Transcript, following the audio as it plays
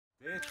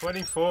Day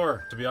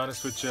 24, to be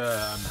honest with you,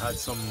 and had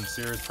some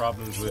serious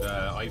problems with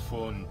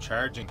iPhone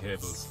charging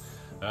cables.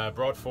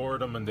 Brought four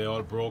of them and they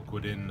all broke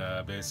within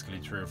basically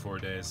 3 or 4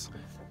 days.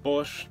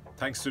 But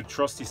thanks to a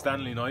trusty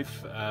Stanley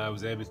knife, I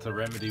was able to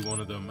remedy one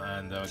of them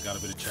and got a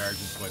bit of charge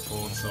into my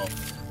phone. So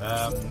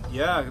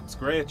yeah, it's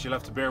great. You'll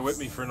have to bear with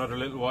me for another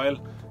little while.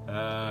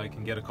 I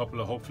can get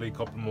hopefully a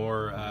couple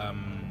more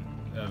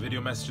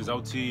video messages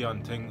out to you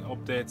on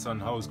updates on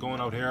how it's going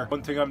out here.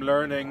 One thing I'm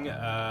learning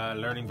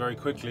very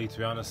quickly, to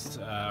be honest,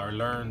 or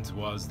learned,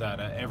 was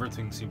that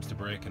everything seems to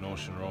break in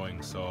ocean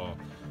rowing. So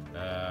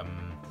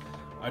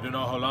I don't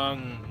know how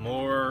long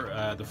more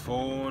the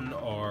phone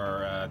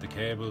or the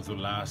cables will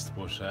last,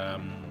 but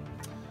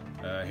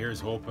here's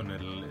hoping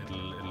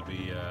it'll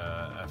be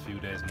a few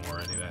days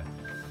more anyway.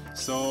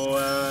 So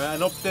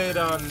an update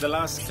on the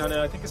last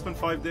I think it's been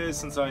 5 days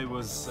since I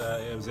was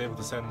able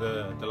to send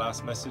the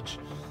last message.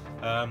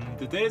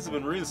 The days have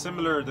been real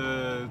similar,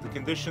 the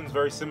conditions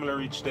very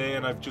similar each day,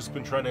 and I've just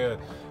been trying to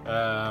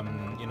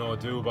you know,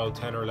 do about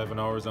 10 or 11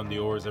 hours on the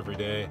oars every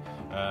day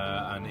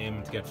and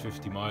aim to get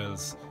 50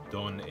 miles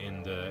done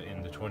in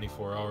the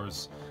 24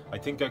 hours. I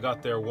think I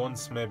got there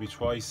once, maybe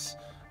twice.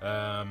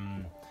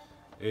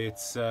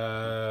 It's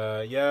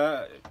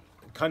yeah,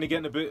 kind of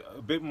getting a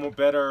bit more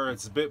better.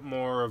 It's a bit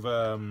more of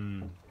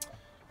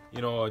you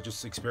know,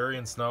 just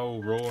experience now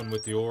rowing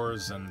with the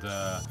oars and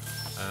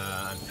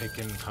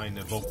picking kind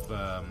of up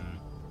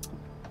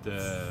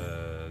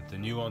the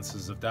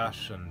nuances of that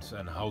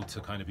and how to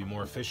kind of be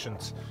more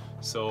efficient.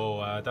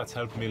 So that's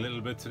helped me a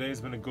little bit.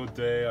 Today's been a good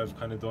day. I've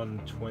kind of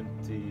done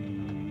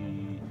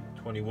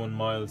 21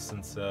 miles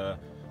since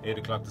 8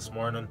 o'clock this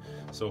morning,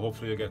 so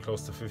hopefully I'll get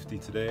close to 50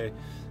 today.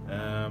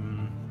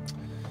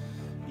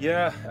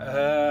 Yeah,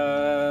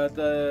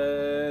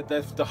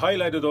 the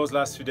highlight of those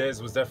last few days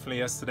was definitely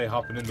yesterday,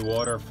 hopping in the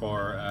water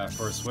for a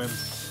swim.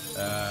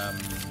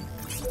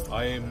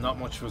 I'm not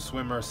much of a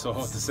swimmer, so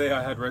to say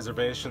I had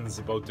reservations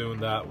about doing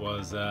that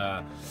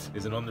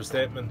is an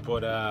understatement.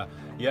 But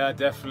yeah,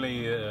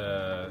 definitely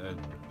a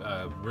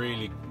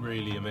really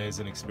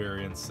amazing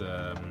experience.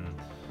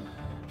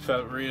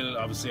 Felt real,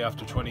 obviously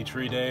after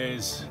 23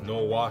 days,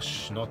 no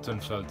wash, nothing,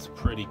 felt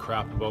pretty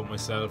crap about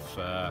myself.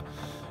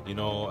 You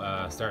know,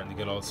 starting to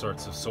get all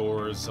sorts of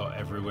sores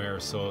everywhere.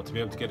 So to be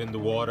able to get in the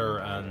water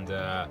and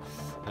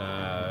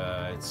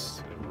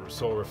it's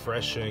so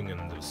refreshing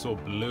and it's so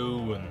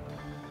blue, and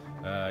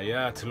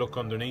yeah, to look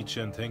underneath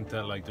you and think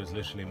that like there's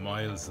literally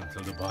miles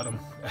until the bottom.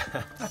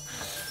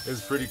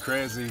 It's pretty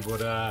crazy.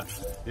 But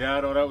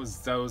yeah, no, that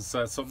was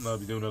something I'll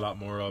be doing a lot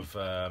more of.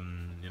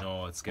 You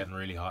know, it's getting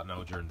really hot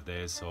now during the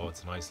day, so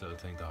it's a nice little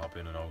thing to hop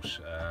in and out.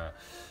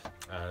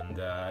 And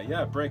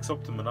yeah, it breaks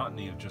up the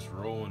monotony of just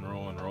rowing,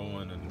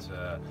 and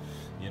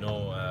you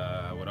know,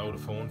 without a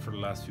phone for the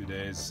last few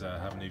days,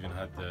 haven't even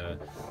had the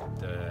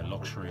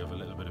luxury of a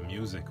little bit of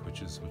music,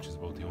 which is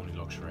about the only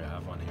luxury I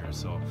have on here.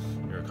 So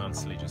you're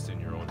constantly just in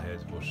your own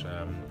head. But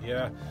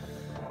yeah,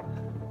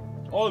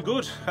 all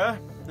good, huh?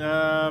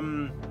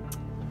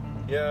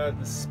 Yeah,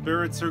 the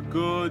spirits are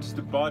good,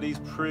 the body's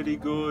pretty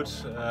good,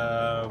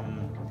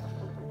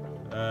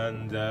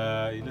 and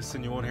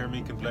listen, you won't hear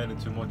me complaining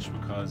too much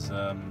because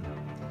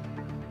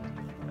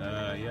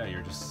yeah,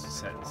 you're just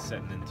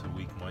setting into a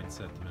weak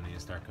mindset the minute you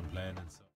start complaining. So.